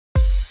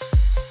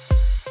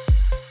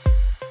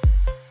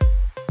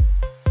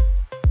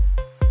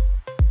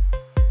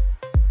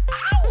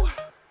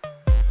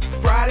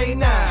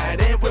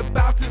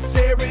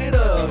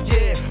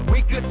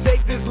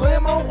Texas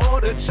limo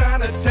or the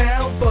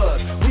Chinatown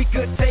bus. We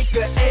could take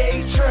the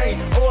A train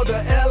or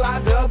the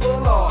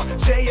LIRR.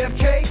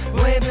 JFK,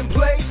 land and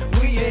play,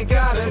 we ain't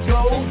gotta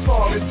go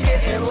far. It's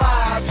getting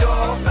live,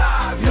 y'all.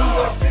 New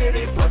York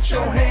City, put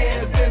your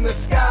hands in the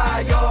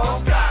sky,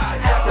 y'all.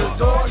 At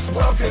resorts,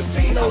 world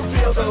casinos,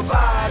 feel the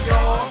vibe,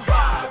 y'all.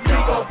 We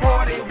gon'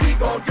 party, we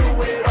gon'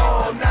 do it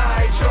all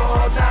night,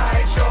 y'all.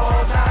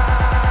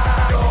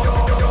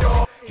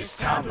 It's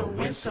time to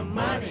win some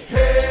money.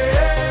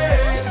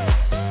 Hey,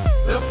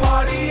 the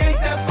party ain't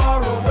that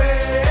far away.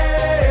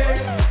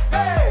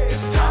 Hey,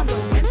 it's time to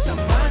win some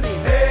money.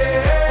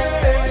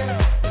 Hey,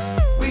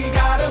 we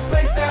got a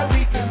place that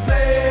we can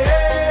play.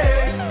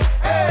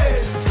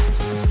 Hey,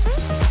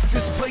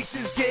 this place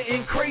is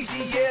getting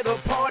crazy, yeah, the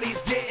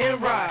party's getting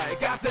right.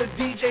 Got the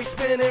DJ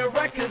spinning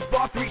records,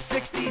 bought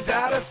 360s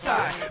out of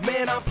sight.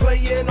 Man, I'm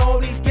playing all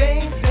these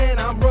games and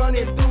I'm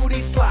running through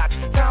these slots.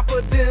 Time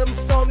for dim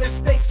some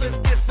mistakes, let's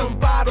get some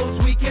bottles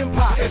we can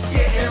pop. It's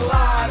getting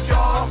live,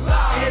 y'all.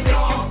 And if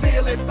you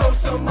feel it, throw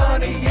some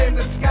money in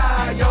the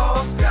sky,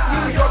 y'all.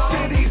 New York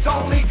City's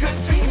only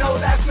casino,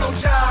 that's no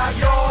job,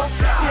 y'all.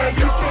 Yeah,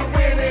 you can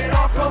win it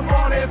all, come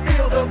on and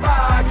feel the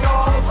vibe,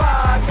 y'all.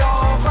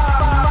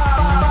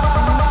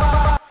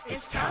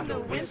 It's time to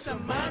win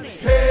some money.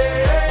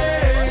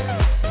 Hey,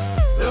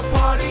 the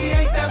party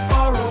ain't that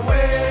far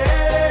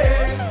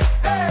away.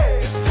 Hey,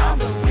 it's time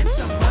to win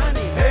some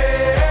money.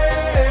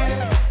 Hey,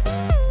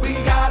 we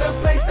got a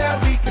place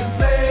that we can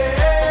play.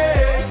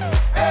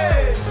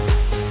 Hey,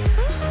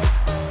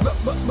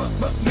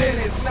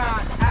 minutes,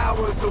 not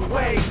hours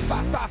away.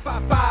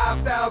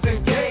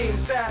 5,000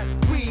 games that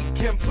we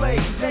can play.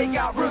 They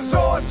got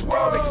resorts,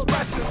 world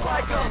expressions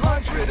like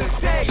 100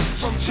 a day.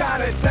 From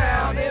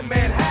Chinatown in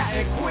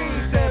Manhattan,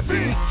 Queens, and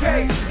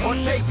BK. Or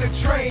take the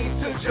train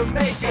to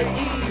Jamaica,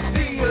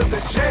 easier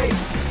the J.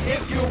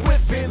 If you're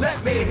with me,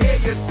 let me hear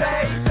you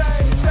say.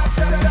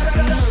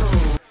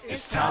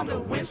 It's time to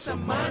win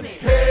some money.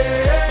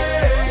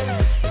 Hey,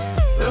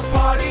 the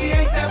party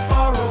ain't that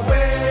far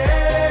away.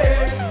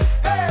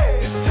 Hey,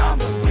 it's time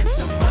to win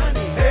some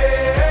money.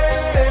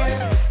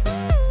 Hey,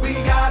 we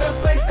got a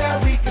place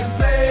that we can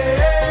play.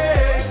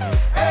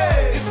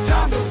 Hey, it's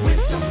time to win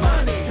some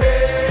money.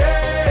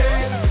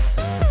 Hey,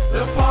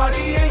 the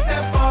party ain't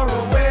that far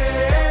away.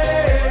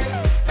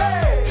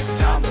 Hey, it's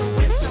time to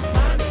win some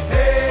money.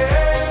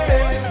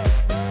 Hey,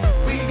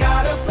 we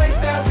got a place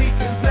that we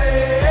can play.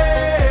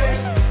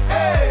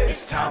 Hey,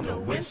 it's time to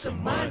win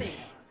some money.